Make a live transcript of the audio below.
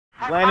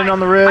Landing on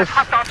the roof.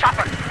 Hostile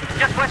chopper,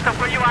 just west of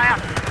where you are at.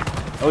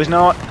 Oh, he's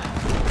not.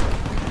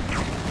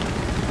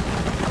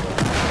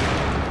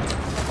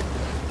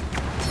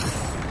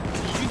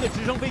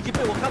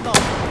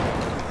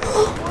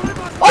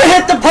 I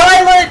hit the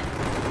pilot!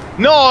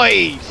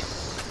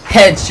 Nice!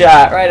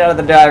 Headshot right out of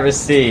the driver's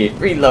seat.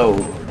 Reload.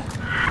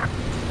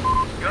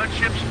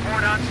 Gunship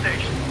support on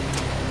station.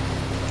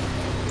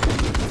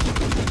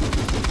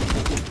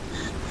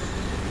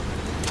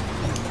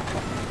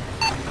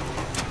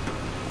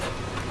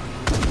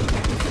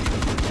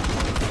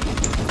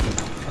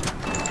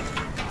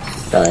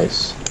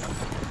 Nice.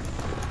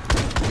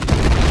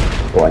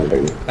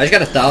 Wondering. I just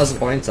got 1,000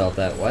 points off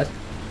that. What?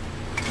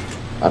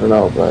 I don't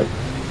know, but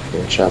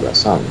getting shot by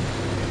something.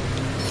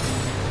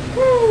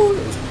 Woo!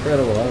 It was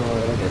incredible. I don't know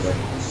what I did there.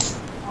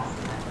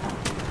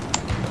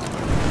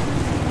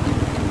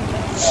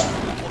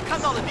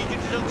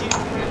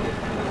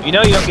 You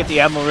know you don't get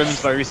the ammo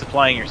ribbons by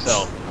resupplying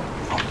yourself.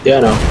 Yeah, I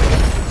know.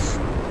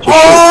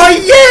 Oh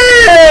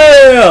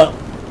yeah!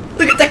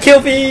 Look at that kill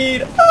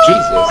feed! Oh,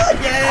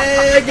 Jesus.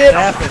 yeah! Get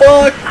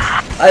fucked!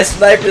 I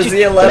sniped a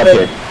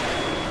Z11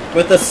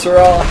 with a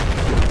straw.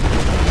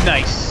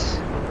 Nice.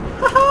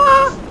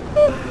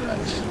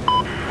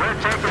 We're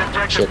taking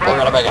objective. Shit, I'm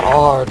gonna make it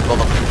hard,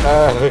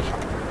 motherfucker.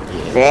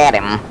 Get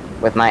him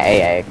with my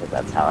AA, because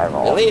that's how I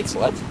roll. Really?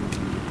 What?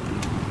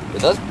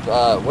 It does,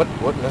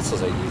 what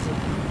missiles are you using?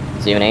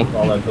 Zuni.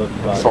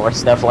 For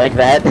stuff like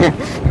that.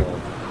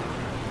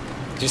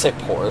 Did you say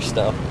poor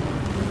stuff?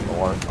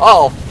 Or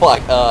Oh,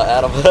 fuck,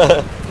 Adam.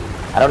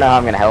 I don't know how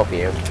I'm gonna help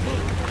you.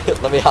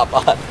 Let me hop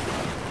on.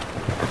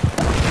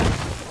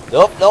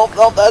 Nope, nope,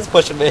 nope, that's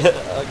pushing me.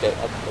 Okay,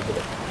 I'm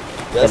good.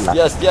 Yes,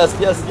 yes, yes,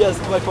 yes, yes,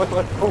 come on, come on,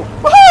 come on.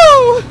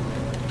 Woohoo!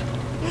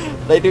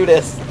 They do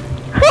this.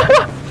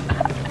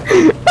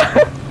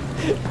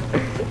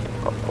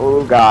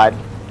 Oh god.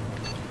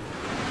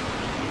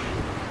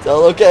 It's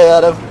all okay,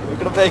 Adam. We're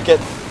gonna make it.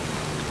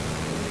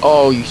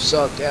 Oh, you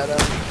suck, Adam.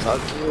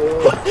 Fuck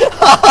you.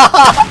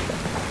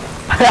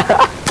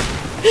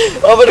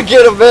 I'm gonna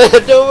get him, man.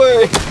 Don't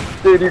worry.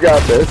 Dude, you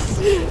got this.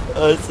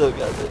 I still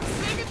got this.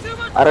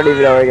 I don't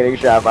even know we're getting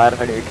shot, but I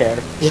don't even care.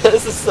 Yeah,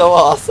 this is so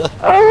awesome.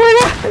 Oh my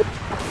god.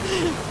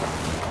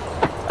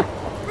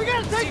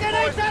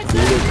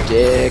 You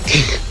dick.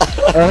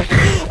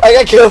 I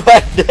got killed by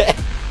a dick.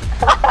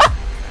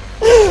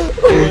 Oh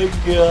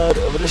my god.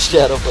 I'm gonna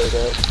shadow play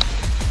that.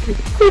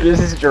 This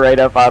is straight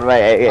up on my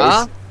AA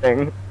Huh?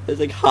 thing. It's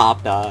like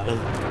hopped on.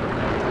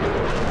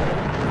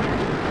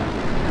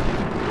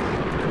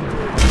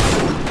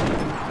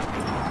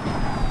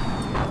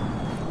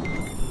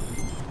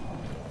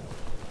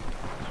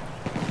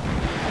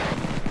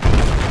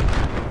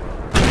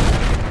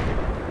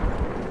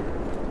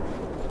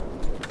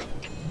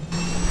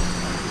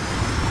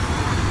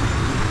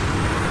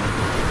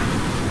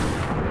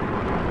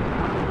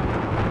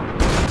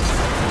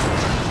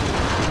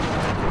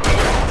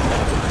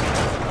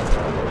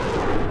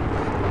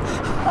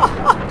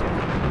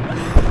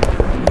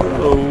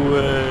 No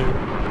way.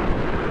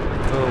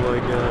 Oh my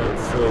god,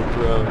 so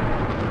proud.